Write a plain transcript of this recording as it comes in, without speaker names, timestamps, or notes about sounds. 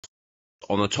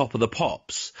on the top of the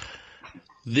pops.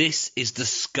 This is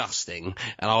disgusting,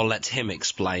 and I'll let him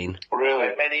explain. Really?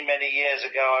 Many years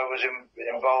ago, I was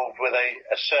involved with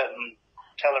a certain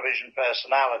television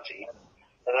personality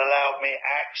that allowed me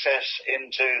access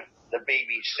into the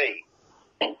BBC.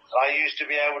 I used to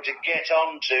be able to get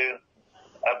onto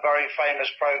a very famous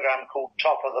program called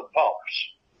Top of the Pops.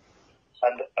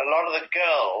 And a lot of the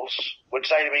girls would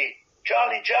say to me,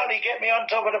 Charlie, get me on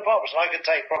Top of the Pops. And I could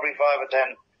take probably 5 or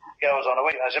 10 girls on a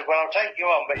week. And I said, well, I'll take you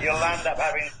on, but you'll end up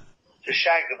having to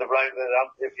shag the bloke that,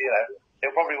 if you know,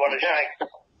 he'll probably want to shag.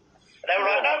 And they were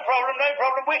like, no problem,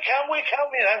 we come,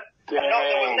 you know. Yeah.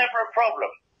 There was never a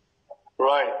problem.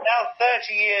 Right. Now,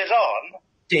 30 years on,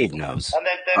 Dave knows. And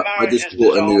their marriages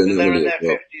dissolved and they're in their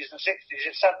 50s and 60s.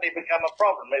 It's suddenly become a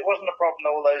problem. It wasn't a problem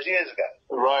all those years ago.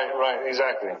 Right,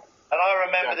 exactly. And I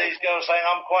remember these girls saying,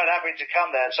 I'm quite happy to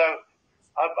come there. So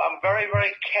I'm very,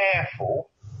 very careful.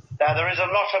 Now, there is a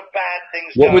lot of bad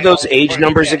things going on. What were those age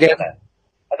numbers again?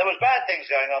 And there was bad things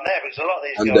going on there because a lot of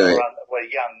these girls were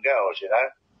young girls, you know.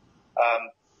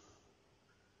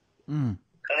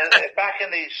 And back in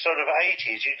the sort of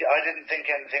 80s, I didn't think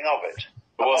anything of it.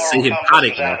 Singing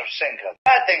Paddock now.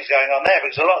 Bad things going on there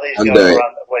because a lot of these girls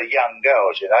were young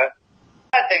girls, you know.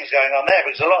 Bad things going on there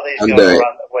because a lot of these girls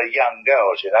were young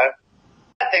girls, you know.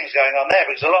 Bad things going on there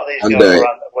because a lot of these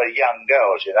girls were young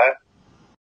girls, you know.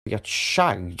 You got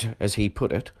shagged, as he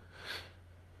put it.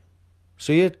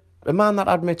 So you're a man that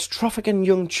admits trafficking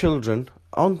young children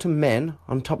onto men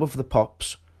on top of the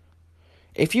pops.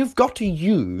 If you've got to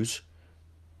use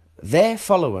their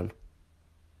following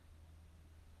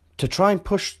to try and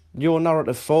push your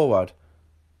narrative forward,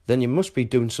 then you must be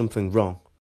doing something wrong.